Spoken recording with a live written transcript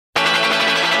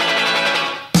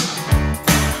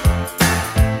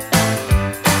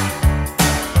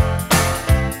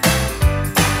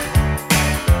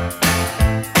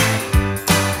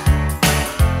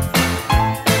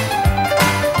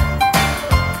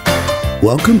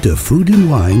Welcome to Food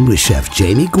and Wine with Chef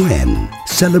Jamie Gwen.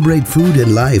 Celebrate food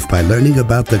and life by learning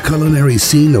about the culinary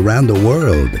scene around the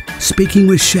world. Speaking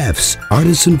with chefs,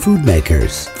 artisan food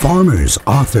makers, farmers,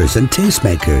 authors, and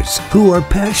tastemakers who are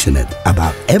passionate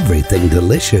about everything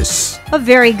delicious. A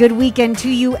very good weekend to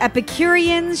you,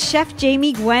 Epicureans. Chef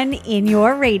Jamie Gwen in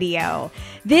your radio.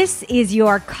 This is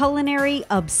your culinary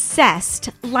obsessed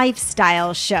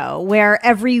lifestyle show where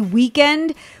every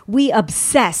weekend we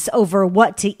obsess over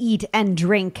what to eat and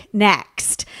drink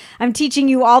next. I'm teaching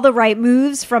you all the right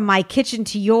moves from my kitchen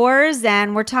to yours,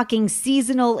 and we're talking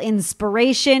seasonal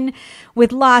inspiration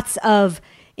with lots of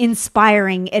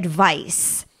inspiring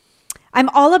advice. I'm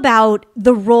all about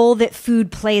the role that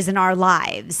food plays in our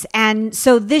lives. And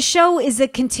so this show is a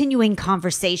continuing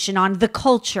conversation on the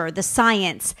culture, the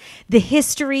science, the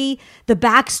history, the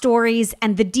backstories,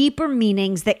 and the deeper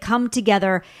meanings that come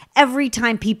together every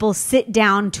time people sit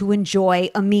down to enjoy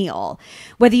a meal.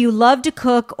 Whether you love to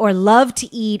cook or love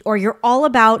to eat, or you're all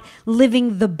about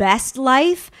living the best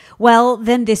life, well,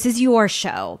 then this is your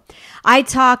show. I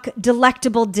talk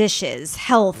delectable dishes,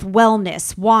 health,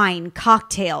 wellness, wine,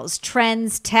 cocktails,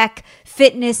 trends, tech,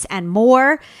 fitness, and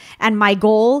more. And my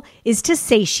goal is to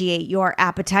satiate your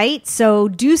appetite. So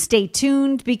do stay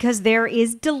tuned because there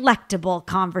is delectable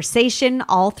conversation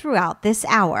all throughout this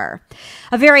hour.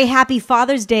 A very happy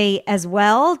Father's Day as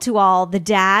well to all the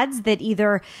dads that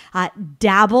either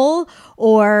dabble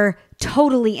or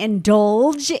totally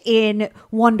indulge in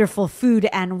wonderful food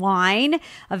and wine.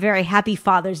 A very happy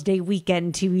Father's Day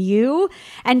weekend to you.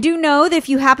 And do know that if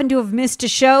you happen to have missed a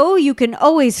show, you can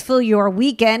always fill your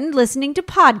weekend listening to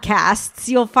podcasts.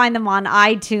 You'll find them on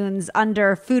iTunes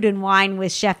under Food and Wine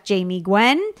with Chef Jamie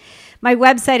Gwen. My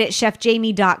website at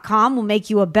chefjamie.com will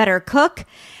make you a better cook.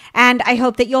 And I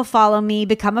hope that you'll follow me,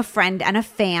 become a friend and a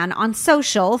fan on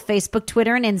social, Facebook,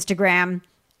 Twitter, and Instagram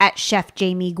at Chef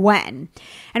Jamie Gwen.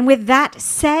 And with that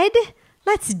said,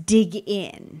 let's dig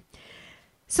in.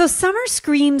 So summer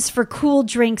screams for cool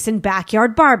drinks and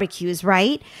backyard barbecues,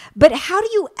 right? But how do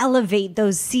you elevate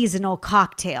those seasonal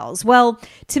cocktails? Well,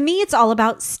 to me, it's all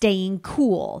about staying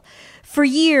cool. For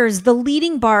years, the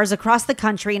leading bars across the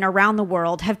country and around the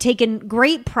world have taken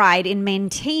great pride in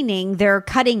maintaining their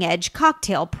cutting-edge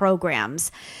cocktail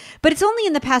programs. But it's only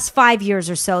in the past 5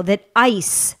 years or so that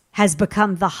ice has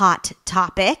become the hot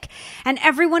topic, and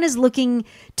everyone is looking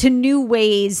to new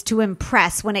ways to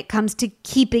impress when it comes to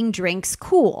keeping drinks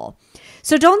cool.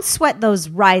 So don't sweat those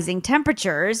rising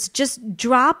temperatures. Just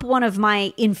drop one of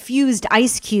my infused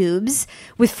ice cubes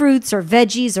with fruits or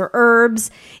veggies or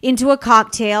herbs into a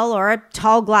cocktail or a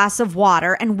tall glass of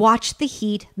water and watch the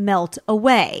heat melt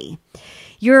away.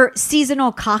 Your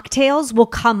seasonal cocktails will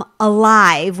come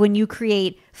alive when you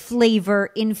create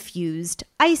flavor-infused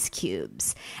ice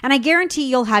cubes. And I guarantee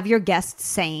you'll have your guests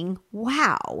saying,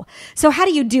 wow. So how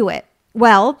do you do it?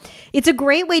 Well, it's a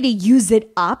great way to use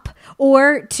it up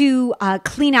or to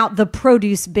clean out the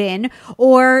produce bin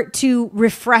or to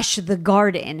refresh the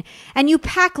garden. And you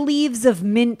pack leaves of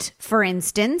mint, for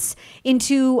instance,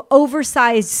 into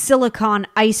oversized silicone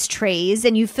ice trays,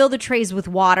 and you fill the trays with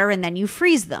water and then you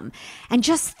freeze them. And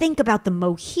just think about the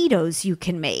mojitos you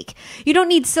can make. You don't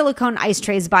need silicone ice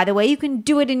trays, by the way. You can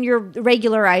do it in your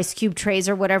regular ice cube trays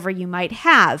or whatever you might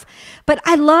have. But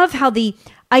I love how the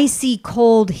icy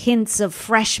cold hints of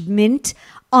fresh mint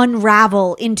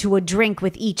unravel into a drink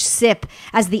with each sip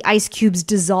as the ice cubes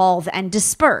dissolve and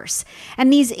disperse.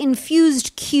 And these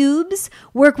infused cubes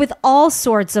work with all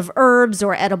sorts of herbs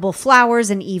or edible flowers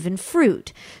and even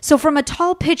fruit. So from a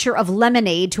tall pitcher of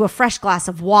lemonade to a fresh glass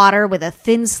of water with a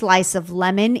thin slice of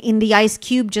lemon in the ice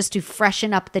cube just to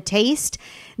freshen up the taste,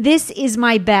 this is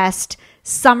my best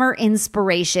summer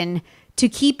inspiration to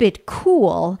keep it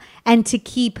cool and to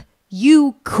keep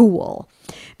you cool,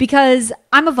 because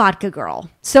I'm a vodka girl.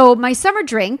 So my summer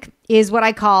drink is what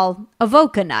I call a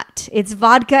Vodka-Nut. It's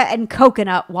vodka and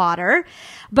coconut water,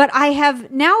 but I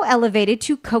have now elevated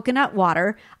to coconut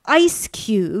water ice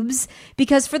cubes,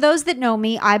 because for those that know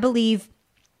me, I believe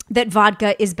that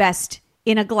vodka is best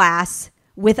in a glass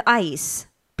with ice,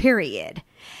 period.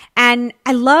 And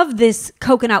I love this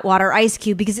coconut water ice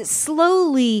cube because it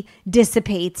slowly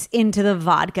dissipates into the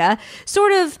vodka,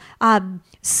 sort of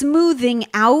smoothing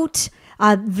out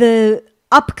the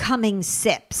upcoming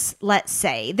sips, let's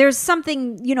say. There's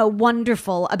something,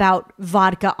 wonderful about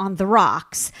vodka on the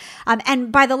rocks.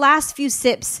 And by the last few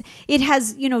sips, it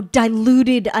has,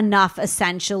 diluted enough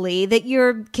essentially that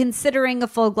you're considering a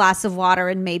full glass of water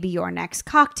and maybe your next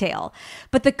cocktail.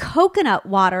 But the coconut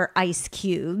water ice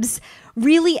cubes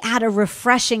really add a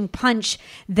refreshing punch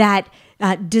that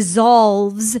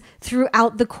dissolves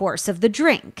throughout the course of the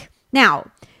drink.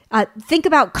 Now, think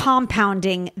about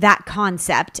compounding that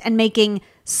concept and making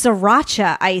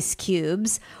sriracha ice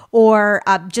cubes, or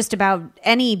just about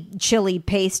any chili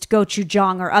paste,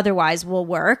 gochujang or otherwise will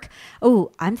work.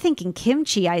 Oh, I'm thinking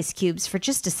kimchi ice cubes for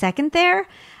just a second there.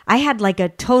 I had like a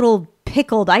total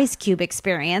pickled ice cube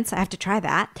experience. I have to try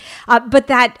that. But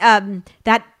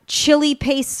that chili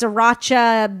paste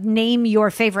sriracha, name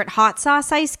your favorite hot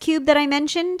sauce ice cube that I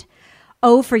mentioned.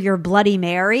 Oh, for your Bloody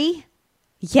Mary.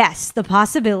 Yes, the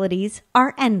possibilities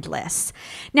are endless.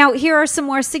 Now, here are some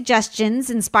more suggestions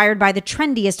inspired by the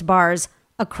trendiest bars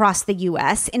across the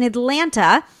U.S. In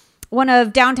Atlanta, one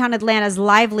of downtown Atlanta's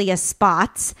liveliest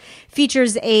spots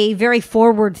features a very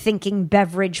forward-thinking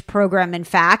beverage program, in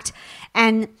fact,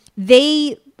 and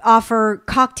they offer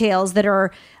cocktails that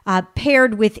are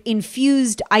paired with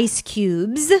infused ice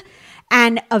cubes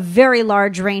and a very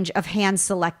large range of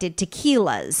hand-selected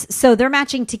tequilas. So they're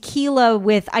matching tequila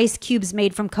with ice cubes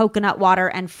made from coconut water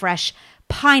and fresh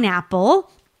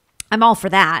pineapple. I'm all for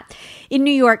that. In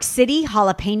New York City,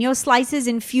 jalapeno slices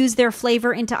infuse their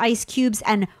flavor into ice cubes,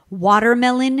 and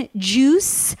watermelon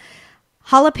juice.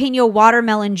 Jalapeno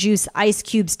watermelon juice ice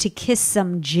cubes to kiss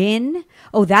some gin.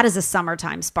 Oh, that is a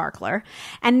summertime sparkler.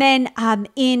 And then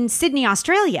in Sydney,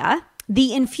 Australia,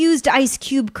 the infused ice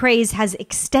cube craze has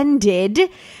extended,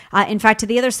 in fact, to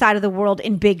the other side of the world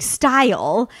in big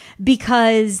style,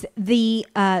 because the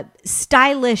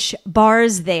stylish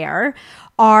bars there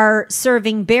are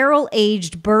serving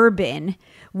barrel-aged bourbon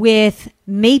with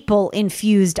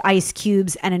maple-infused ice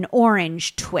cubes and an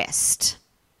orange twist.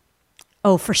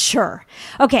 Oh, for sure.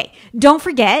 Okay, don't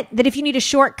forget that if you need a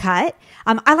shortcut,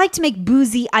 I like to make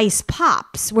boozy ice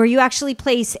pops, where you actually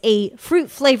place a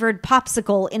fruit-flavored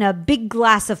popsicle in a big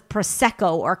glass of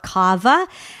Prosecco or Cava,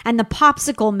 and the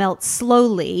popsicle melts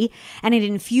slowly, and it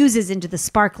infuses into the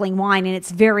sparkling wine, and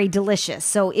it's very delicious.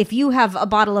 So if you have a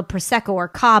bottle of Prosecco or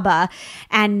Cava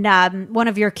and one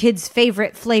of your kids'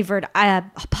 favorite flavored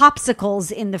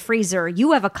popsicles in the freezer,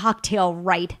 you have a cocktail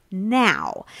right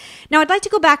now. Now, I'd like to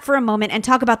go back for a moment and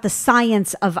talk about the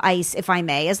science of ice, if I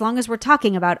may, as long as we're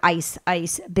talking about ice,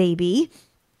 baby.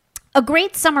 A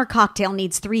great summer cocktail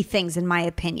needs three things, in my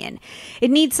opinion.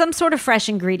 It needs some sort of fresh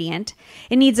ingredient.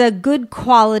 It needs a good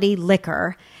quality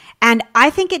liquor. And I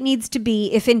think it needs to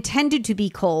be, if intended to be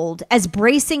cold, as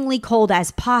bracingly cold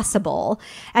as possible,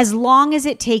 as long as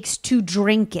it takes to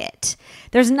drink it.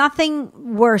 There's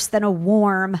nothing worse than a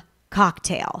warm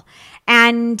cocktail.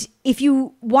 And if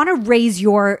you want to raise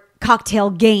your cocktail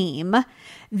game,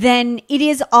 then it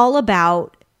is all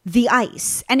about the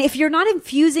ice. And if you're not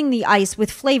infusing the ice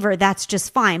with flavor, that's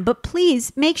just fine. But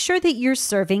please make sure that you're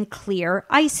serving clear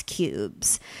ice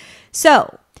cubes.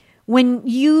 So when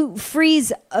you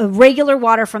freeze regular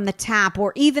water from the tap,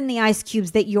 or even the ice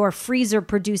cubes that your freezer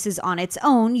produces on its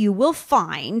own, you will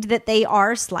find that they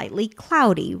are slightly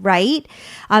cloudy, right?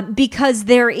 Because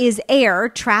there is air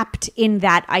trapped in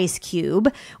that ice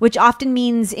cube, which often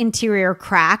means interior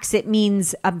cracks. It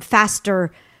means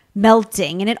faster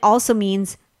melting, and it also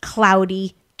means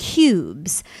cloudy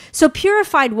cubes. So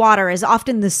purified water is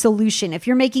often the solution. If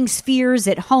you're making spheres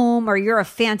at home, or you're a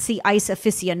fancy ice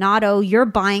aficionado, you're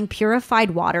buying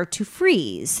purified water to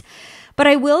freeze. But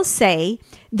I will say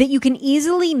that you can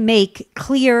easily make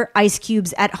clear ice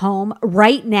cubes at home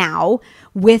right now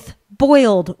with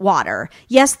boiled water.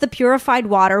 Yes, the purified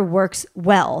water works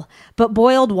well, but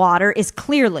boiled water is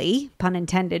clearly, pun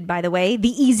intended by the way,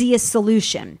 the easiest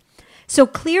solution. So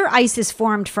clear ice is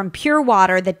formed from pure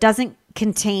water that doesn't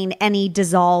contain any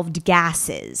dissolved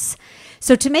gases.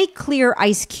 So to make clear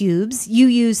ice cubes, you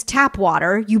use tap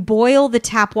water. You boil the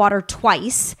tap water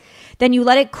twice, then you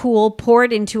let it cool, pour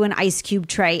it into an ice cube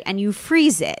tray, and you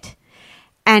freeze it.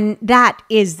 And that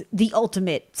is the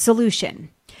ultimate solution.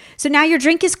 So now your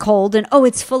drink is cold and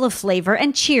it's full of flavor,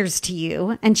 and cheers to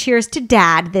you, and cheers to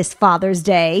Dad this Father's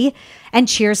Day, and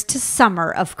cheers to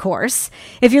summer, of course.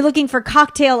 If you're looking for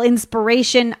cocktail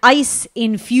inspiration, ice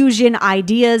infusion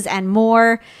ideas, and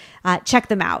more, check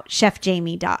them out,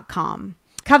 chefjamie.com.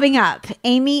 Coming up,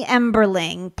 Amy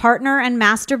Emberling, partner and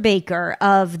master baker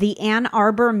of the Ann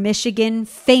Arbor, Michigan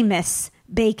famous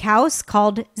bakehouse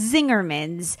called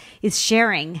Zingerman's, is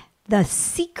sharing the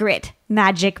secret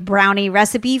magic brownie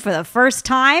recipe for the first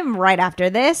time right after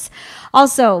this.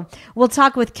 Also, we'll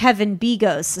talk with Kevin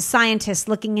Begos, a scientist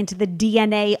looking into the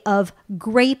DNA of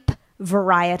grape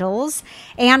varietals.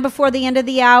 And before the end of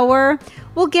the hour,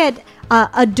 we'll get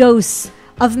a dose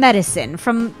of medicine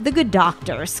from the good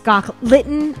doctor, Scott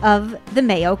Litton of the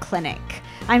Mayo Clinic.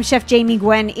 I'm Chef Jamie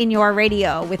Gwen in your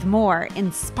radio with more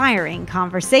inspiring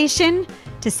conversation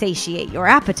to satiate your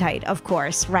appetite, of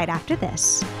course, right after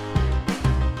this.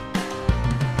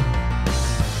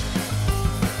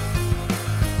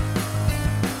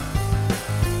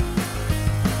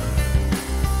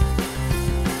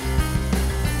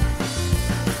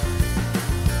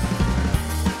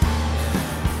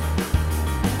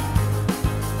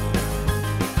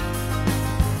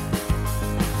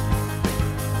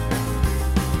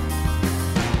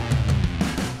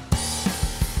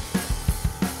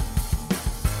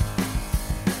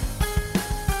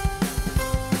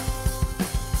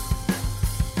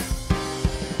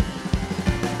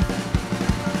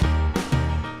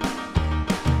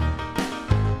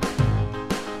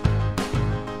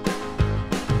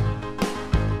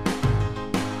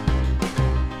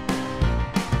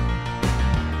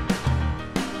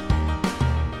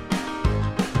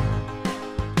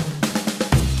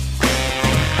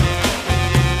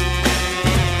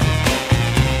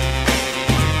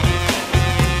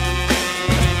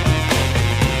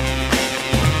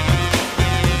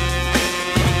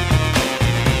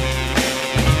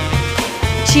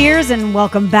 Cheers and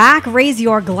welcome back. Raise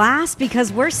your glass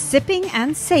because we're sipping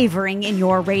and savoring in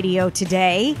your radio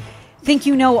today. Think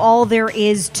you know all there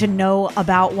is to know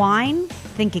about wine?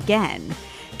 Think again.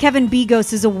 Kevin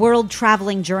Begos is a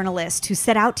world-traveling journalist who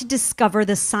set out to discover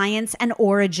the science and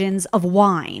origins of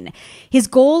wine. His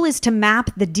goal is to map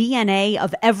the DNA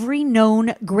of every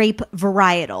known grape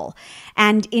varietal.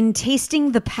 And in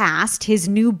Tasting the Past, his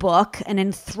new book, an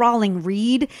enthralling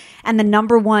read, and the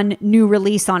 #1 new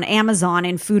release on Amazon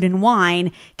in food and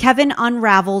wine, Kevin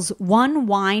unravels one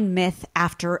wine myth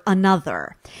after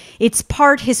another. It's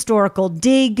part historical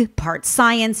dig, part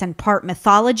science, and part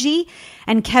mythology.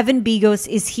 And Kevin Begos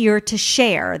is here to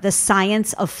share the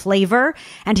science of flavor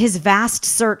and his vast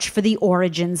search for the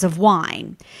origins of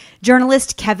wine.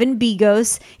 Journalist Kevin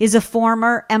Begos is a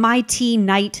former MIT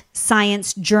Knight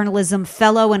Science Journalism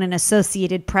Fellow and an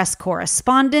Associated Press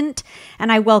correspondent.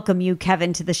 And I welcome you,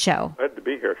 Kevin, to the show. Glad to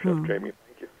be here, Chef Jamie.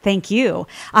 Thank you.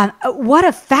 What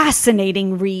a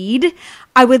fascinating read.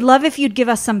 I would love if you'd give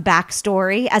us some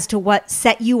backstory as to what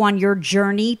set you on your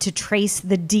journey to trace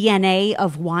the DNA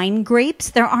of wine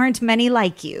grapes. There aren't many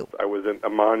like you. I was in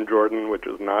Amman, Jordan, which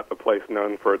is not a place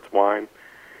known for its wine,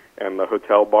 and the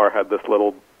hotel bar had this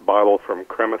little bottle from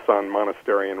Cremasan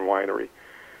Monastery and Winery.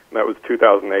 And that was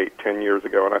 2008, 10 years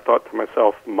ago, and I thought to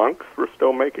myself, monks were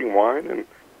still making wine in,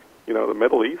 the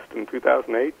Middle East in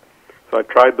 2008? So I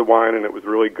tried the wine, and it was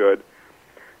really good.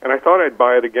 And I thought I'd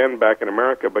buy it again back in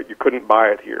America, but you couldn't buy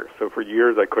it here. So for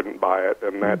years I couldn't buy it,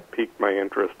 and that piqued my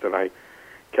interest, and I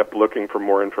kept looking for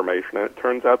more information. And it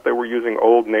turns out they were using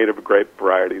old native grape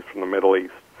varieties from the Middle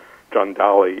East,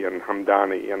 Jandali and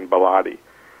Hamdani and Baladi.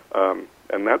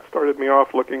 And that started me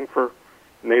off looking for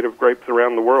native grapes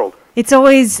around the world. It's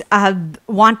always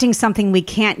wanting something we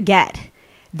can't get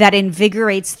that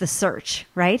invigorates the search,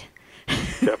 right?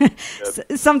 Yep.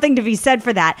 Something to be said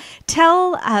for that.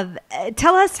 Tell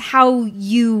us how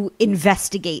you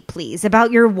investigate, please,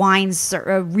 about your wine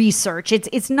research.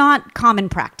 It's not common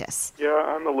practice. Yeah,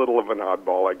 I'm a little of an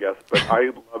oddball, I guess, but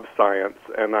I love science,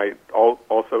 and I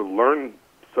also learn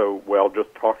so well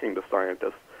just talking to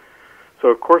scientists. So,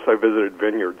 of course, I visited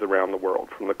vineyards around the world,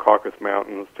 from the Caucasus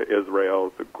Mountains to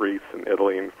Israel to Greece and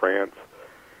Italy and France.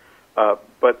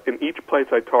 But in each place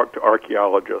I talked to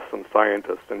archaeologists and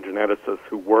scientists and geneticists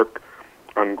who work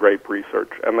on grape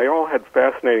research, and they all had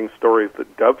fascinating stories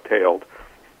that dovetailed,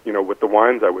 with the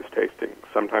wines I was tasting.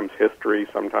 Sometimes history,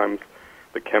 sometimes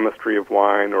the chemistry of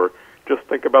wine, or just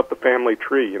think about the family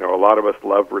tree. A lot of us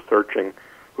love researching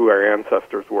who our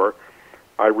ancestors were.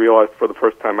 I realized for the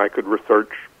first time I could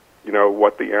research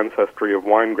what the ancestry of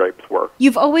wine grapes were.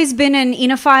 You've always been an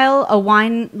enophile, a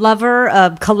wine lover,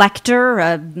 a collector,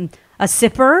 a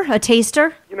sipper, a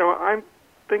taster? I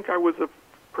think I was a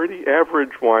pretty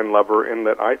average wine lover in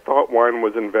that I thought wine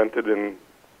was invented in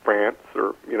France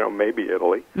or, maybe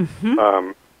Italy.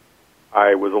 Mm-hmm.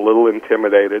 I was a little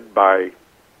intimidated by,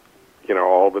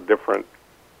 all the different,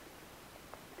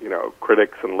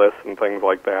 critics and lists and things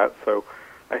like that. So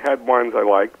I had wines I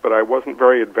liked, but I wasn't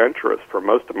very adventurous for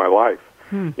most of my life,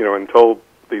 until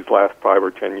these last 5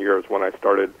 or 10 years when I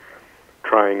started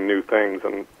trying new things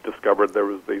and discovered there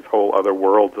was these whole other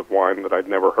worlds of wine that I'd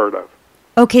never heard of.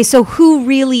 Okay, so who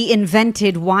really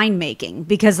invented winemaking?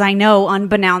 Because I know,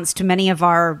 unbeknownst to many of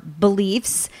our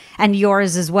beliefs, and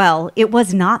yours as well, it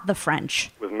was not the French.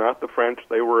 It was not the French.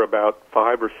 They were about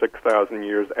 5,000 or 6,000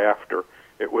 years after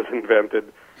it was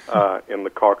invented in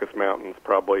the Caucasus Mountains,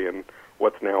 probably in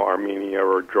what's now Armenia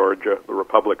or Georgia, the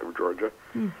Republic of Georgia,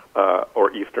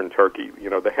 or eastern Turkey.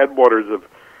 The headwaters of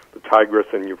the Tigris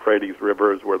and Euphrates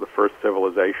rivers where the first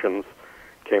civilizations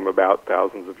came about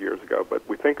thousands of years ago. But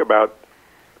we think about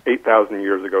 8,000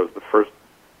 years ago as the first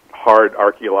hard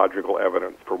archaeological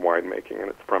evidence for winemaking, and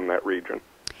it's from that region.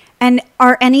 And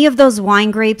are any of those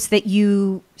wine grapes that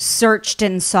you searched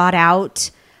and sought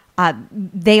out,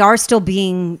 they are still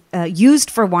being used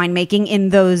for winemaking in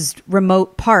those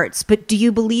remote parts, but do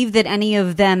you believe that any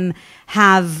of them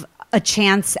have a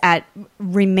chance at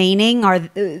remaining?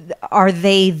 Are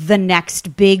they the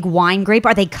next big wine grape?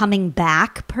 Are they coming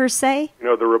back, per se?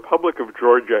 The Republic of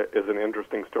Georgia is an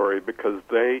interesting story because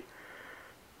they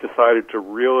decided to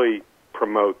really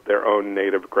promote their own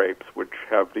native grapes, which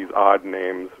have these odd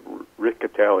names,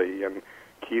 Riccatelli and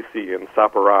Kisi and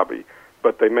Saperavi,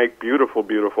 but they make beautiful,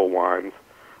 beautiful wines.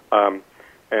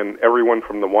 And everyone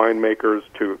from the winemakers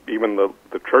to even the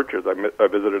churches. I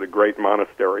visited a great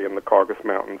monastery in the Caucasus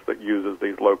Mountains that uses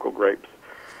these local grapes.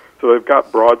 So they've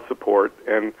got broad support,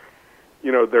 and,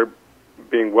 they're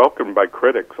being welcomed by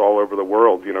critics all over the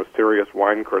world, serious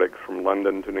wine critics from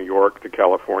London to New York to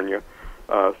California.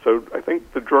 So I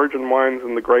think the Georgian wines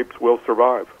and the grapes will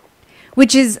survive.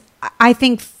 Which is, I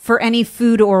think, for any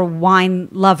food or wine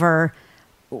lover,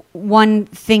 one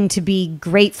thing to be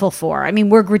grateful for. I mean,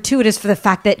 we're gratuitous for the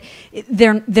fact that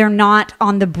they're not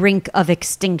on the brink of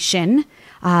extinction.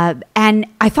 And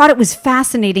I thought it was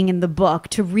fascinating in the book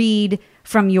to read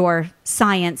from your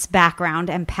science background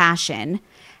and passion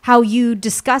how you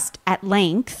discussed at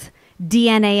length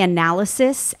DNA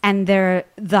analysis and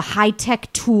the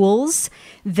high-tech tools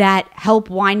that help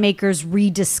winemakers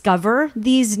rediscover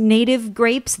these native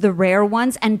grapes, the rare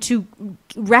ones, and to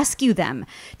rescue them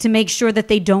to make sure that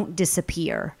they don't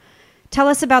disappear. Tell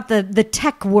us about the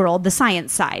tech world, the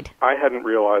science side. I hadn't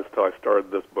realized till I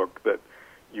started this book that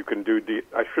you can do,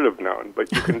 I should have known,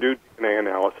 but you can do DNA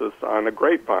analysis on a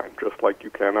grapevine just like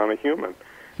you can on a human.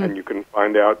 And you can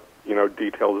find out,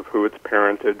 details of who its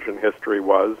parentage and history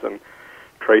was, and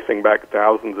tracing back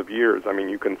thousands of years. I mean,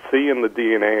 you can see in the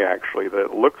DNA, actually, that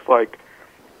it looks like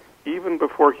even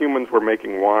before humans were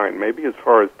making wine, maybe as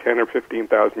far as 10 or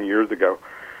 15,000 years ago,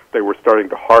 they were starting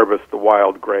to harvest the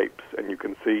wild grapes, and you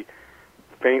can see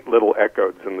faint little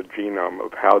echoes in the genome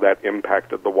of how that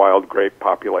impacted the wild grape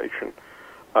population.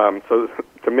 So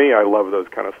to me, I love those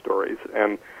kind of stories.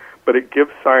 But it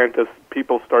gives scientists,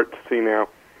 people start to see now,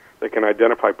 they can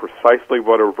identify precisely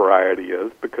what a variety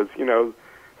is because,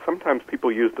 sometimes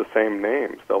people use the same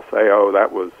names. They'll say, oh,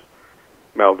 that was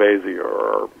Malvasia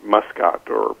or Muscat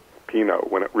or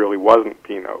Pinot when it really wasn't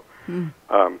Pinot. And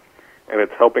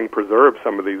it's helping preserve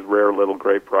some of these rare little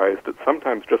grape varieties that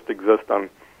sometimes just exist on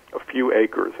a few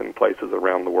acres in places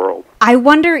around the world. I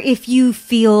wonder if you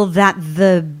feel that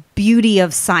the beauty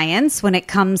of science when it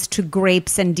comes to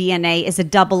grapes and DNA is a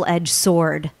double-edged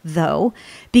sword, though,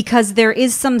 because there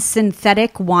is some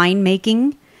synthetic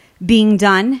winemaking being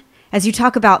done, as you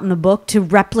talk about in the book, to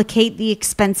replicate the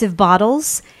expensive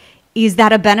bottles. Is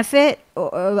that a benefit,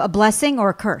 a blessing, or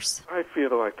a curse? I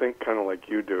think kind of like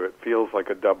you do. It feels like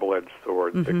a double-edged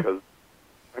sword because,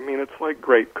 it's like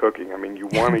great cooking. You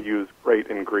want to use great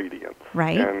ingredients.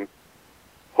 Right. And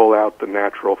pull out the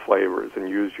natural flavors and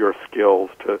use your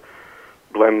skills to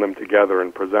blend them together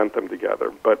and present them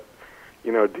together. But,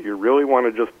 do you really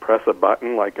want to just press a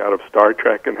button like out of Star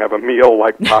Trek and have a meal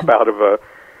like pop out of a,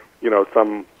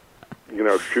 some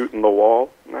shoot in the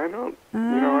wall? I don't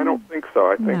think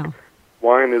so. I think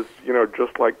wine is,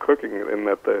 just like cooking in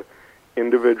that the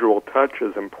individual touch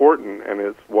is important and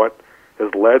is what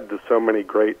has led to so many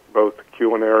great both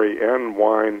culinary and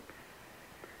wine,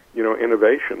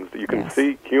 innovations. You can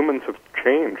see humans have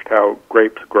changed how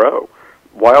grapes grow.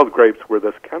 Wild grapes were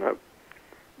this kind of,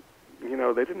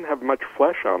 they didn't have much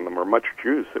flesh on them or much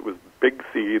juice. It was big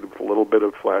seed with a little bit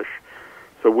of flesh.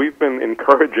 So we've been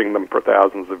encouraging them for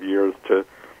thousands of years to,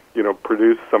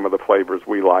 produce some of the flavors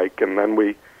we like, and then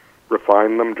we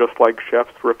refine them just like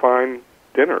chefs refine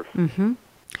dinners. Mm-hmm.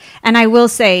 And I will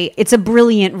say it's a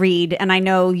brilliant read, and I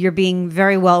know you're being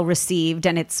very well received,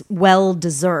 and it's well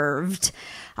deserved.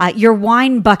 Your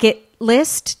wine bucket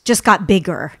list just got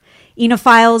bigger.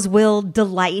 Enophiles will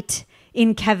delight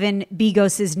in Kevin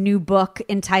Begos's new book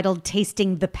entitled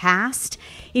Tasting the Past.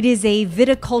 It is a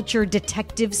viticulture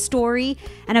detective story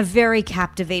and a very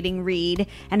captivating read,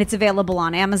 and it's available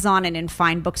on Amazon and in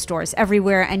fine bookstores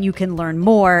everywhere, and you can learn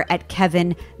more at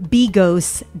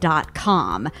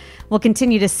kevinbegos.com. We'll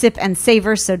continue to sip and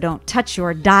savor, so don't touch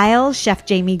your dial. Chef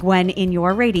Jamie Gwen in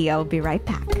your radio. Be right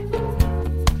back.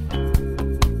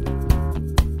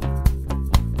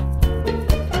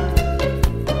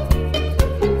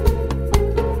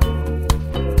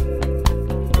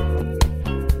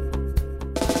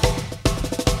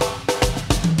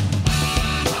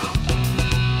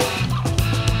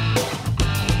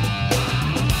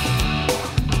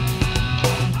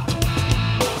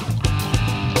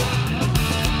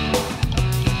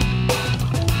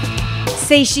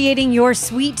 Satiating your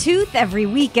sweet tooth every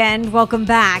weekend. Welcome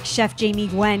back, Chef Jamie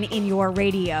Gwen in your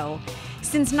radio.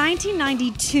 Since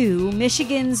 1992,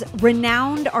 Michigan's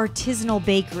renowned artisanal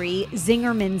bakery,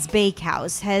 Zingerman's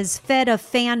Bakehouse, has fed a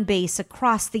fan base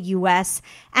across the U.S.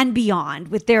 and beyond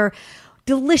with their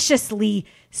deliciously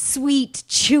sweet,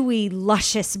 chewy,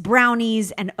 luscious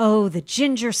brownies, and the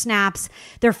ginger snaps,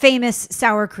 their famous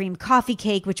sour cream coffee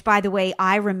cake, which, by the way,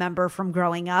 I remember from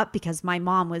growing up because my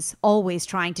mom was always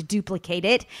trying to duplicate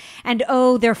it, and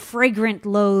their fragrant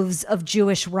loaves of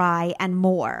Jewish rye and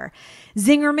more.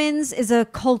 Zingerman's is a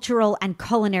cultural and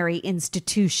culinary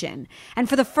institution, and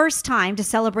for the first time to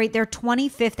celebrate their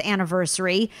 25th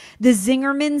anniversary, the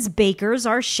Zingerman's bakers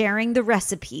are sharing the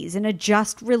recipes in a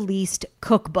just-released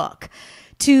cookbook.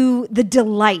 to the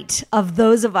delight of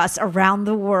those of us around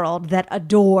the world that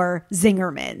adore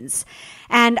Zingerman's.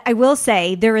 And I will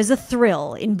say there is a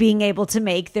thrill in being able to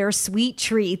make their sweet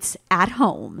treats at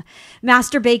home.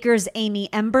 Master bakers Amy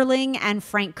Emberling and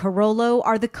Frank Carollo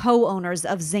are the co-owners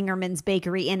of Zingerman's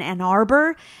Bakery in Ann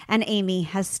Arbor, and Amy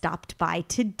has stopped by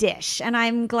to dish. And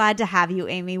I'm glad to have you,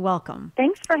 Amy. Welcome.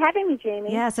 Thanks for having me,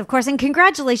 Jamie. Yes, of course. And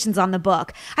congratulations on the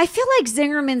book. I feel like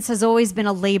Zingerman's has always been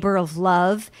a labor of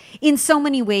love in so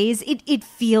many ways. It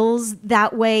feels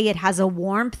that way. It has a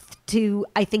warmth to,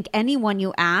 I think, anyone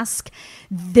you ask.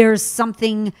 There's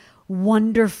something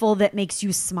wonderful that makes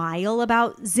you smile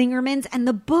about Zingerman's, and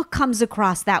the book comes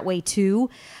across that way too.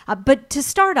 But to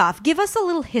start off, give us a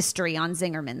little history on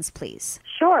Zingerman's, please.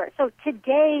 Sure. So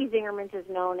today, Zingerman's is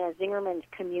known as Zingerman's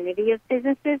Community of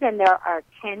Businesses, and there are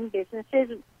 10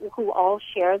 businesses who all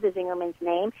share the Zingerman's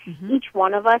name. Mm-hmm. Each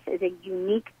one of us is a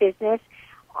unique business.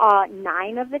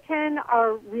 9 of the 10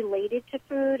 are related to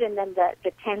food, and then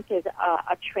the 10th is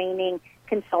a training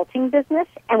consulting business,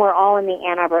 and we're all in the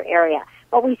Ann Arbor area.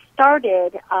 But we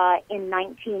started in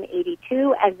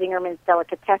 1982 as Zingerman's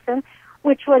Delicatessen,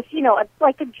 which was,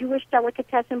 like a Jewish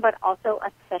delicatessen, but also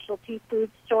a specialty food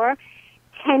store.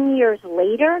 10 years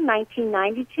later,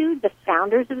 1992, the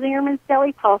founders of Zingerman's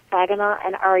Deli, Paul Saginaw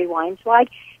and Ari Weinzweig,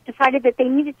 decided that they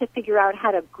needed to figure out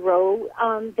how to grow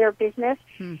their business.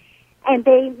 And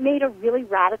they made a really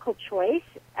radical choice.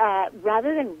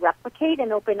 Rather than replicate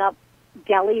and open up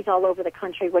delis all over the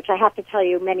country, which I have to tell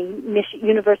you, many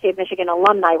University of Michigan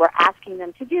alumni were asking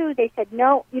them to do, they said,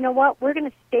 no, you know what, we're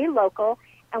going to stay local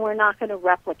and we're not going to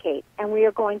replicate. And we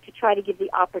are going to try to give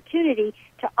the opportunity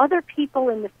to other people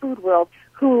in the food world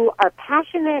who are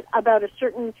passionate about a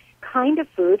certain kind of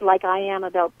food, like I am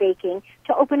about baking,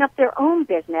 to open up their own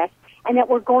business, and that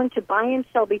we're going to buy and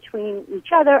sell between each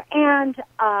other and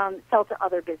sell to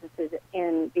other businesses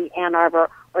in the Ann Arbor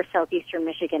or southeastern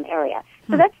Michigan area.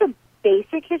 So that's the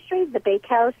basic history. The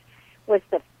Bakehouse was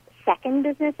the second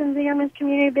business in Zingerman's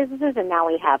Community of Businesses, and now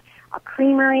we have a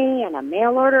creamery and a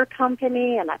mail-order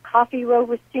company and a coffee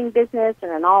roasting business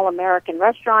and an all-American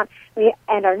restaurant.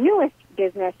 And our newest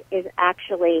business is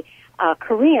actually a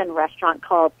Korean restaurant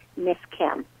called Miss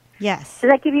Kim. Yes.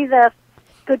 Does that give you the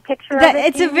good picture of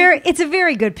it? It's a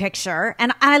very good picture,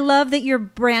 and I love that you're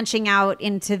branching out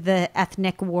into the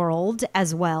ethnic world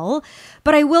as well.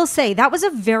 But I will say that was a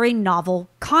very novel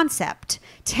concept.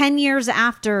 10 years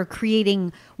after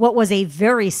creating what was a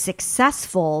very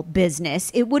successful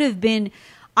business, it would have been,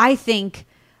 I think,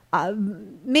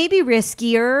 maybe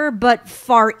riskier, but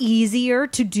far easier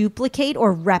to duplicate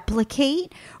or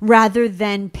replicate rather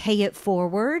than pay it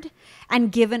forward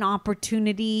and give an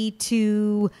opportunity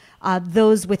to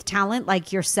those with talent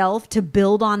like yourself to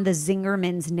build on the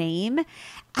Zingerman's name.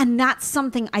 And that's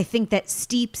something I think that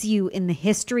steeps you in the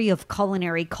history of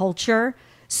culinary culture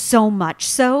so much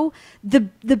so. The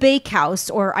Bakehouse,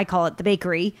 or I call it the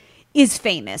bakery, is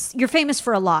famous. You're famous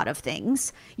for a lot of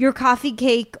things. Your coffee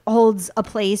cake holds a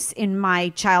place in my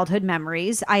childhood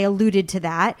memories. I alluded to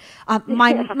that.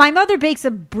 My mother bakes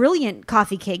a brilliant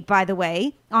coffee cake, by the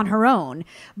way, on her own.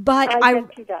 But I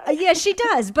bet she does. Yeah, she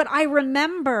does. But I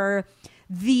remember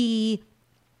the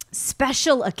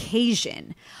special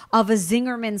occasion of a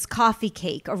Zingerman's coffee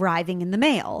cake arriving in the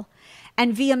mail.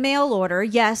 And via mail order,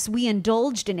 yes, we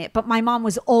indulged in it, but my mom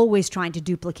was always trying to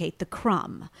duplicate the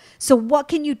crumb. So what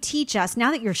can you teach us,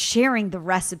 now that you're sharing the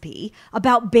recipe,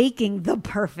 about baking the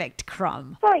perfect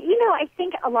crumb? Well, I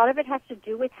think a lot of it has to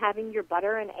do with having your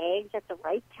butter and eggs at the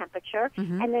right temperature,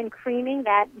 and then creaming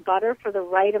that butter for the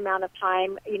right amount of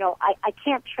time. I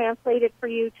can't translate it for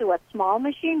you to a small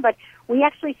machine, but we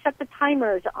actually set the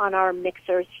timers on our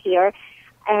mixers here,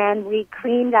 and we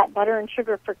cream that butter and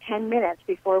sugar for 10 minutes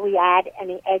before we add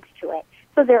any eggs to it.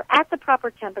 So they're at the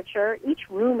proper temperature. Each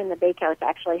room in the bakehouse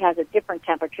actually has a different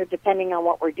temperature depending on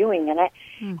what we're doing in it.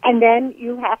 And then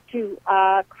you have to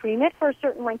cream it for a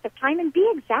certain length of time and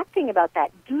be exacting about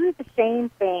that. Do the same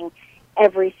thing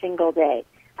every single day.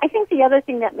 I think the other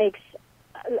thing that makes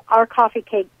our coffee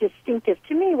cake distinctive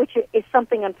to me, which is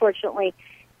something unfortunately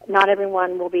not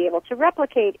everyone will be able to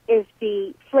replicate, is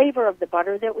the flavor of the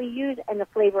butter that we use and the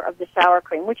flavor of the sour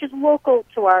cream, which is local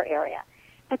to our area.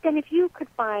 But then if you could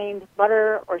find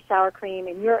butter or sour cream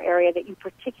in your area that you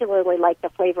particularly like the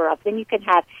flavor of, then you can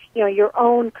have, your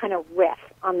own kind of riff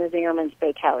on the Zingerman's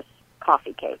Bakehouse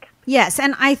coffee cake. Yes,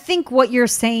 and I think what you're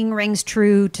saying rings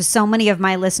true to so many of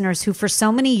my listeners who for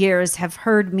so many years have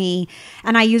heard me,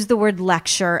 and I use the word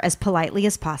lecture as politely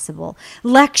as possible,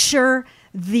 lecture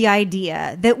the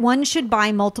idea that one should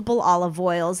buy multiple olive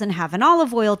oils and have an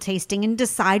olive oil tasting and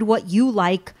decide what you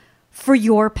like for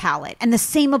your palate. And the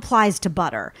same applies to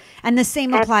butter, and the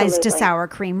same applies to Absolutely. sour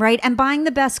cream, right? And buying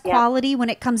the best quality when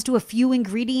it comes to a few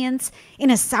ingredients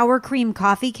in a sour cream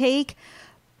coffee cake,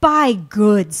 buy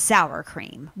good sour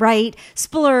cream, right?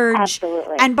 Splurge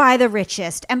Absolutely. and buy the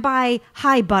richest and buy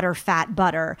high butter fat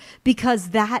butter, because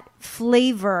that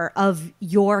flavor of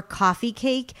your coffee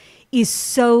cake is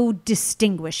so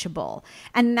distinguishable.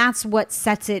 And that's what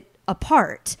sets it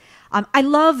apart. I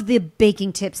love the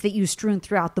baking tips that you strewn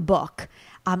throughout the book.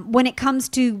 When it comes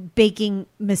to baking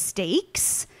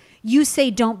mistakes, you say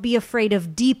don't be afraid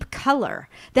of deep color.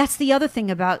 That's the other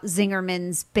thing about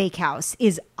Zingerman's Bakehouse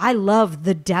is I love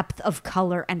the depth of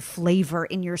color and flavor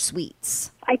in your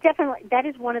sweets. That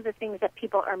is one of the things that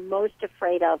people are most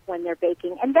afraid of when they're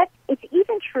baking. And that it's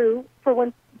even true for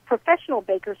when professional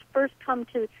bakers first come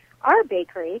to our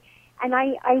bakery. And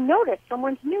I notice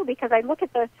someone's new because I look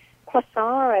at the croissant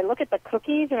or I look at the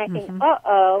cookies and I think,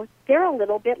 uh-oh, they're a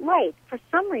little bit light. For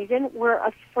some reason, we're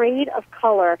afraid of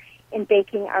color in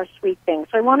baking our sweet things.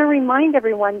 So I want to remind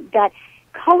everyone that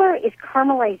color is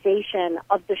caramelization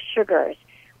of the sugars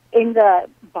in the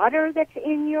butter that's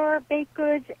in your baked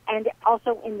goods and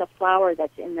also in the flour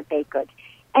that's in the baked goods.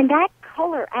 And that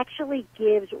color actually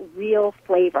gives real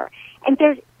flavor. And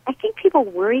I think people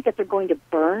worry that they're going to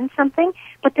burn something,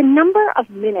 but the number of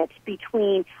minutes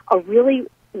between a really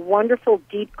wonderful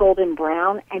deep golden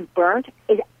brown and burnt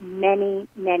is many,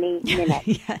 many minutes.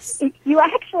 Yes. You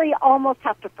actually almost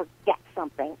have to forget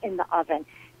something in the oven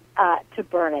to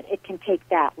burn it. It can take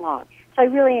that long. So I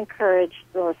really encourage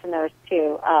the listeners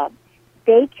to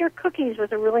bake your cookies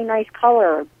with a really nice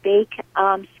color. Bake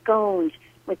scones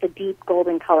with a deep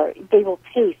golden color. They will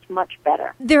taste much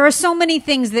better. There are so many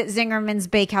things that Zingerman's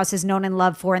Bakehouse is known and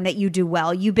loved for and that you do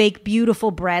well. You bake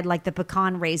beautiful bread like the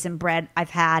pecan raisin bread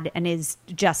I've had and is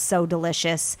just so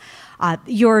delicious.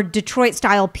 Your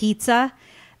Detroit-style pizza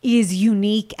is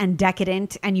unique and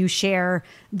decadent, and you share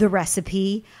the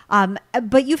recipe.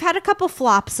 But you've had a couple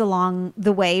flops along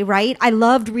the way, right? I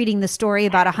loved reading the story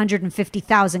about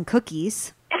 150,000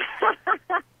 cookies.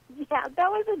 Yeah,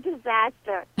 that was a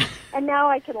disaster. And now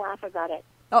I can laugh about it.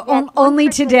 Only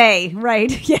today, right?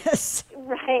 Yes.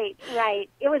 Right.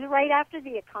 It was right after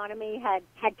the economy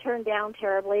had turned down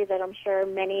terribly that I'm sure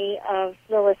many of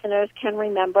the listeners can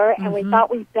remember. And we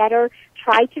thought we better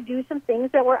try to do some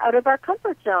things that were out of our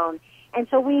comfort zone. And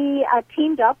so we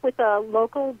teamed up with a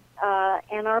local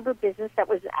Ann Arbor business that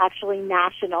was actually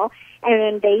national.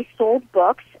 And they sold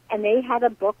books. And they had a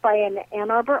book by an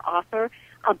Ann Arbor author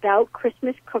about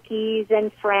Christmas cookies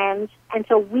and friends. And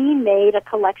so we made a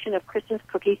collection of Christmas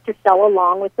cookies to sell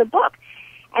along with the book.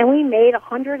 And we made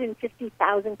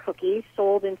 150,000 cookies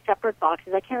sold in separate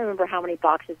boxes. I can't remember how many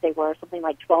boxes they were, something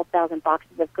like 12,000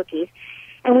 boxes of cookies.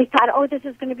 And we thought, oh, this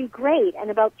is going to be great. And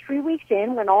about 3 weeks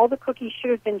in, when all the cookies should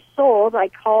have been sold, I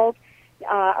called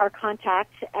our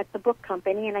contact at the book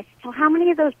company, and I said, so how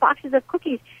many of those boxes of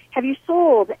cookies have you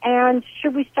sold? And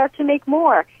should we start to make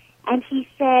more? And he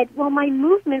said, well, my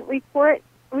movement report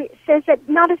says that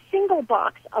not a single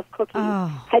box of cookies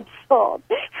had sold.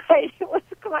 It was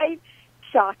quite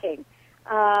shocking.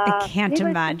 I can't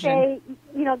imagine.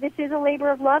 To say, this is a labor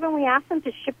of love, and we asked them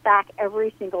to ship back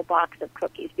every single box of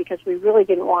cookies because we really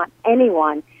didn't want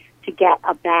anyone to get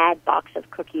a bad box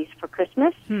of cookies for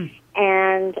Christmas. And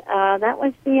that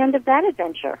was the end of that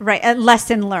adventure. Right. A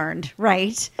lesson learned,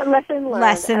 right? A lesson learned.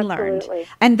 Lesson learned.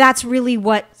 And that's really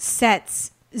what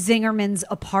sets Zingerman's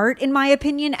apart, in my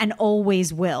opinion, and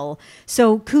always will.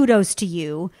 So kudos to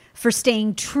you for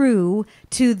staying true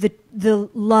to the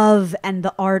love and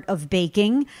the art of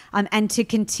baking, and to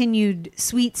continued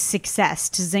sweet success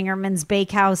to Zingerman's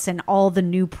Bakehouse and all the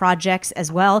new projects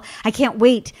as well. I can't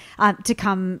wait to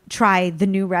come try the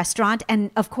new restaurant and,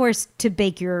 of course, to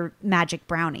bake your magic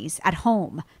brownies at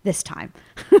home this time.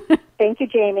 Thank you,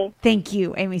 Jamie. Thank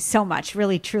you, Amy, so much.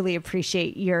 Really, truly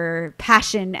appreciate your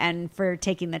passion and for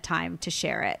taking the time to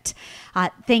share it.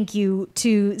 Thank you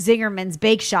to Zingerman's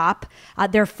Bake Shop.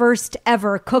 Their first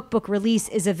ever cookbook release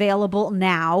is available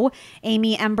now.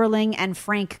 Amy Emberling and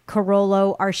Frank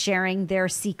Carollo are sharing their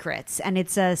secrets, and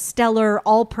it's a stellar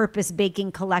all-purpose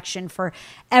baking collection for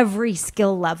every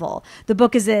skill level. The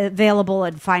book is available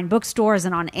at fine bookstores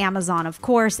and on Amazon, of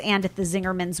course, and at the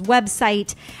Zingerman's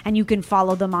website, and you can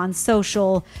follow them on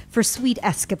social for sweet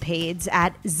escapades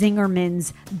at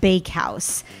Zingerman's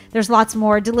Bakehouse. There's lots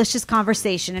more delicious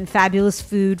conversation and fabulous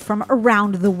food from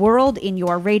around the world in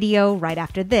your radio right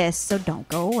after this, so don't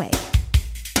go away.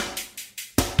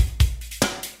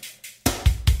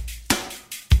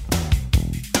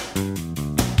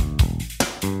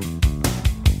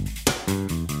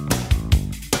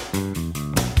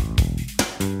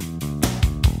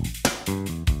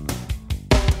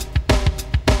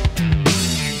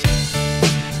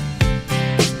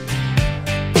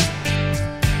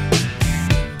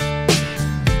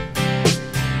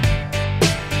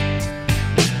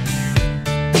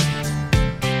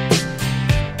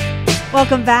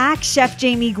 Welcome back. Chef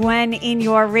Jamie Gwen in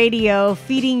your radio,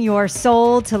 feeding your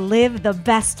soul to live the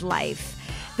best life.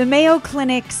 The Mayo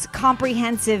Clinic's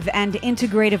comprehensive and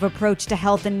integrative approach to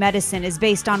health and medicine is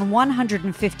based on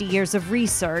 150 years of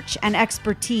research and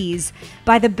expertise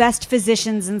by the best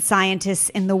physicians and scientists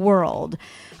in the world.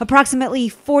 Approximately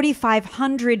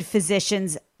 4,500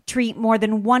 physicians treat more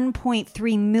than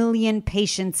 1.3 million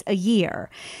patients a year.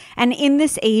 And in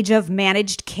this age of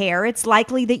managed care, it's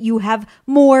likely that you have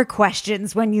more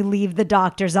questions when you leave the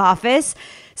doctor's office.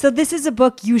 So this is a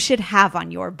book you should have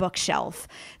on your bookshelf.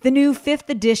 The new 5th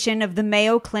edition of the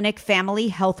Mayo Clinic Family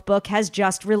Health Book has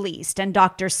just released, and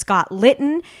Dr. Scott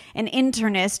Litton, an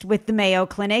internist with the Mayo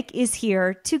Clinic, is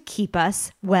here to keep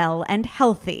us well and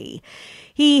healthy.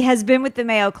 He has been with the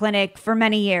Mayo Clinic for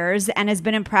many years and has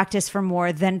been in practice for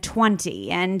more than 20.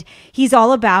 And he's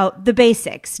all about the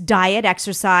basics: diet,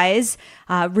 exercise,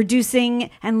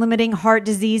 reducing and limiting heart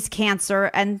disease,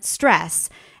 cancer, and stress.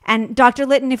 And Dr.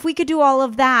 Litton, if we could do all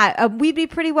of that, we'd be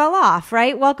pretty well off,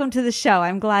 right? Welcome to the show.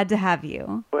 I'm glad to have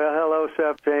you. Well, hello,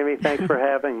 Chef Jamie. Thanks for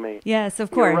having me. Yes,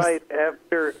 of course. You're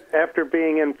right. After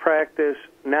being in practice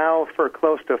now for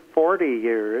close to 40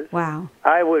 years, wow,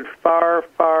 I would far,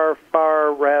 far,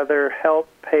 far rather help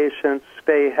patients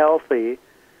stay healthy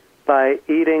by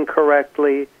eating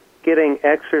correctly, getting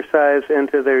exercise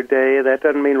into their day. That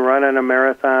doesn't mean running a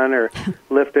marathon or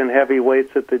lifting heavy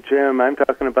weights at the gym. I'm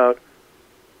talking about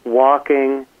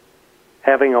walking,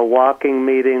 having a walking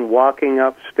meeting, walking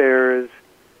upstairs,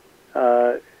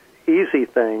 easy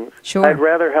things. Sure. I'd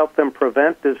rather help them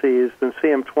prevent disease than see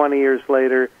them 20 years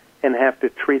later and have to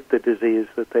treat the disease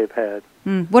that they've had.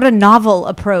 What a novel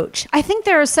approach. I think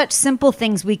there are such simple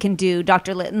things we can do,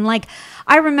 Dr. Litton. Like,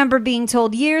 I remember being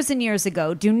told years and years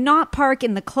ago, do not park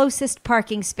in the closest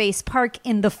parking space, park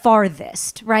in the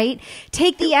farthest, right?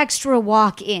 Take the extra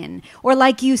walk in. Or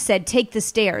like you said, take the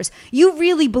stairs. You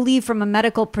really believe from a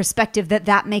medical perspective that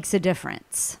that makes a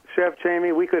difference. Chef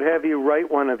Jamie, we could have you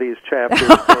write one of these chapters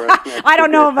for us next I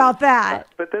don't know edition. about that.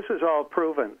 But this is all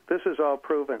proven.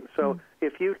 So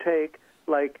if you take,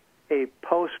 like, a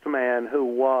postman who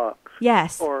walks,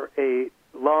 yes, or a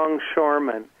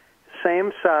longshoreman,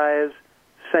 same size,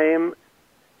 same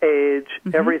age,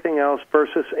 everything else,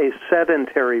 versus a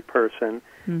sedentary person,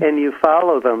 and you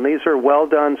follow them. These are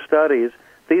well-done studies.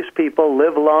 These people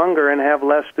live longer and have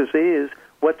less disease.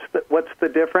 What's the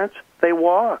difference? They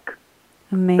walk.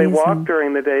 Amazing. They walk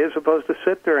during the day as opposed to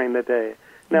sit during the day.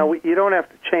 Now, you don't have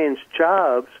to change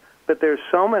jobs, but there's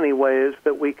so many ways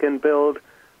that we can build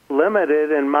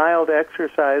limited and mild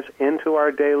exercise into our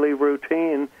daily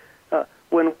routine.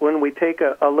 When we take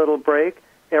a little break,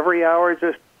 every hour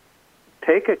just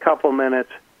take a couple minutes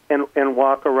and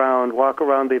walk around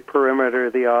the perimeter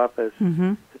of the office.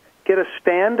 Get a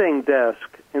standing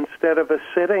desk instead of a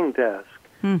sitting desk.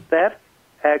 That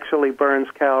actually burns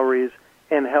calories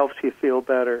and helps you feel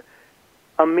better.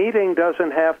 A meeting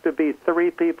doesn't have to be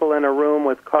 3 people in a room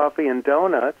with coffee and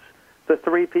donuts. The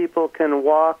 3 people can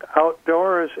walk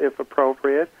outdoors if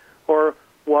appropriate, or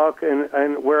walk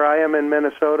and where I am in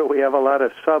Minnesota, we have a lot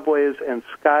of subways and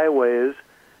skyways,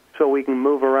 so we can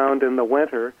move around in the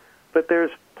winter. But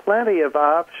there's plenty of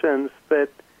options that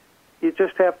you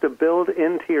just have to build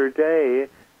into your day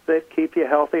that keep you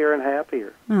healthier and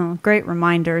happier. Oh, great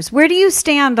reminders. Where do you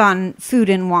stand on food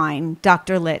and wine,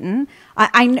 Dr. Litton?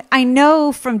 I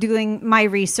know from doing my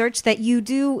research that you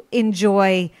do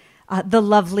enjoy the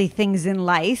lovely things in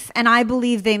life, and I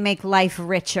believe they make life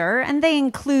richer, and they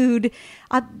include,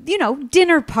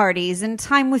 dinner parties and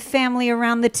time with family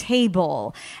around the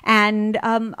table, and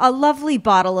a lovely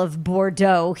bottle of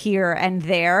Bordeaux here and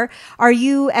there. Are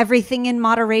you everything in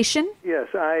moderation? Yes,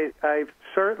 I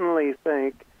certainly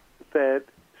think that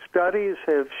studies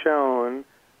have shown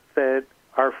that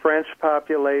our French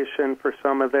population, for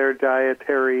some of their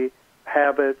dietary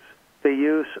habits, the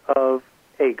use of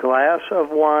a glass of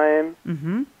wine,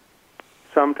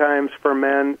 sometimes for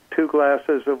men 2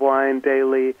 glasses of wine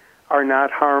daily, are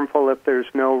not harmful if there's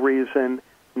no reason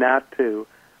not to.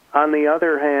 On the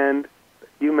other hand,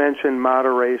 you mentioned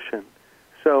moderation.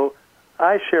 So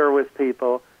I share with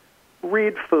people,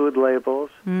 read food labels.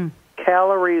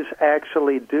 Calories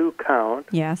actually do count.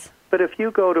 Yes. But if you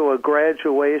go to a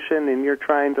graduation and you're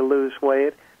trying to lose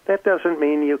weight, that doesn't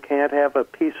mean you can't have a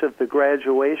piece of the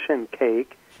graduation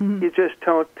cake. You just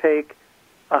don't take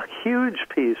a huge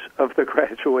piece of the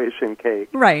graduation cake.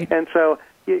 Right. And so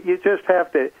you just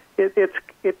have to,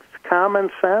 it's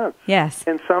common sense. Yes.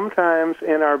 And sometimes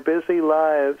in our busy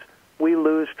lives, we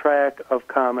lose track of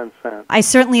common sense. I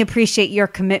certainly appreciate your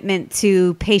commitment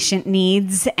to patient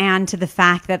needs and to the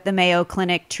fact that the Mayo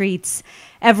Clinic treats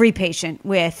every patient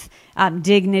with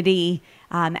dignity,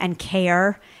 and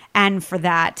care. And for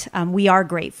that, we are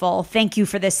grateful. Thank you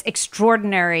for this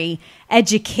extraordinary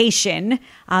education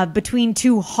between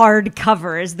two hard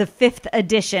covers. The 5th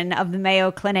edition of the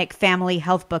Mayo Clinic Family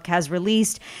Health Book has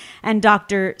released, and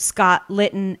Dr. Scott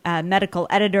Litton, medical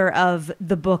editor of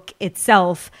the book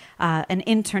itself, an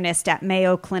internist at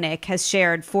Mayo Clinic, has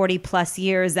shared 40 plus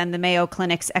years and the Mayo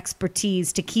Clinic's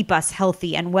expertise to keep us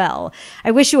healthy and well.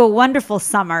 I wish you a wonderful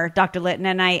summer, Dr. Litton,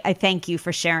 and I thank you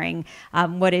for sharing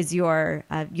what is your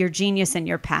genius and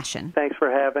your passion. Thanks for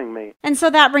having me. And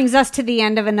so that brings us to the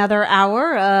end of another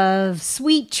hour of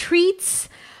sweet treats,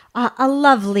 a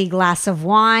lovely glass of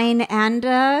wine, and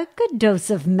a good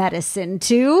dose of medicine,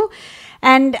 too.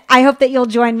 And I hope that you'll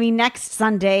join me next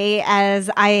Sunday as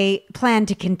I plan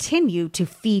to continue to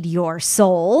feed your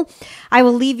soul. I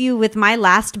will leave you with my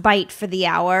last bite for the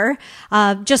hour.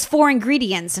 Just 4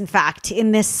 ingredients, in fact,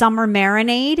 in this summer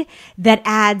marinade that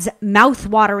adds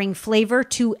mouth-watering flavor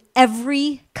to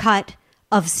every cut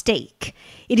of steak.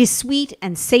 It is sweet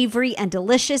and savory and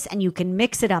delicious, and you can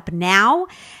mix it up now.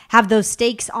 Have those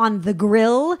steaks on the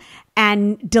grill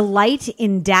and delight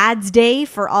in Dad's Day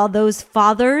for all those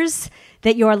fathers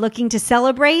that you're looking to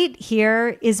celebrate.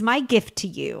 Here is my gift to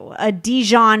you, a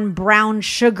Dijon brown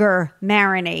sugar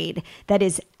marinade that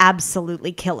is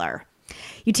absolutely killer.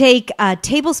 You take a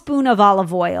tablespoon of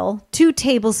olive oil, 2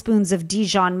 tablespoons of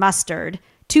Dijon mustard,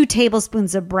 2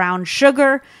 tablespoons of brown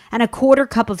sugar, and a 1/4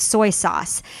 cup of soy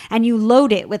sauce. And you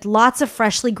load it with lots of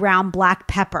freshly ground black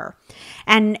pepper.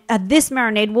 And this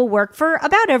marinade will work for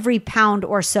about every pound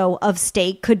or so of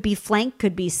steak. Could be flank,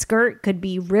 could be skirt, could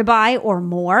be ribeye or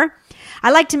more.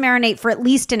 I like to marinate for at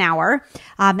least an hour,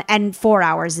 and 4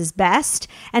 hours is best.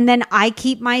 And then I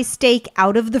keep my steak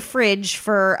out of the fridge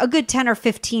for a good 10 or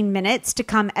 15 minutes to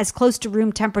come as close to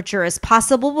room temperature as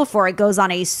possible before it goes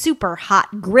on a super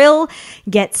hot grill,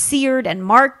 gets seared and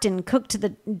marked and cooked to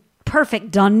the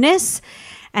perfect doneness.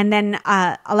 And then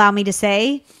allow me to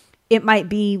say, it might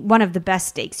be one of the best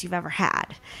steaks you've ever had.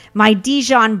 My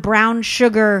Dijon brown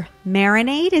sugar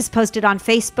marinade is posted on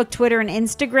Facebook, Twitter, and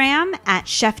Instagram at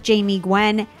Chef Jamie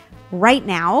Gwen right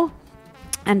now.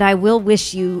 And I will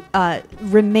wish you a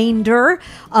remainder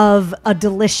of a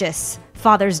delicious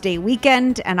Father's Day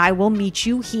weekend, and I will meet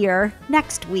you here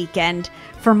next weekend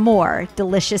for more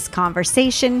delicious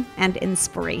conversation and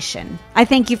inspiration. I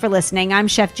thank you for listening. I'm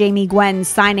Chef Jamie Gwen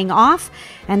signing off,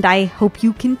 and I hope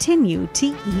you continue to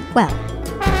eat well.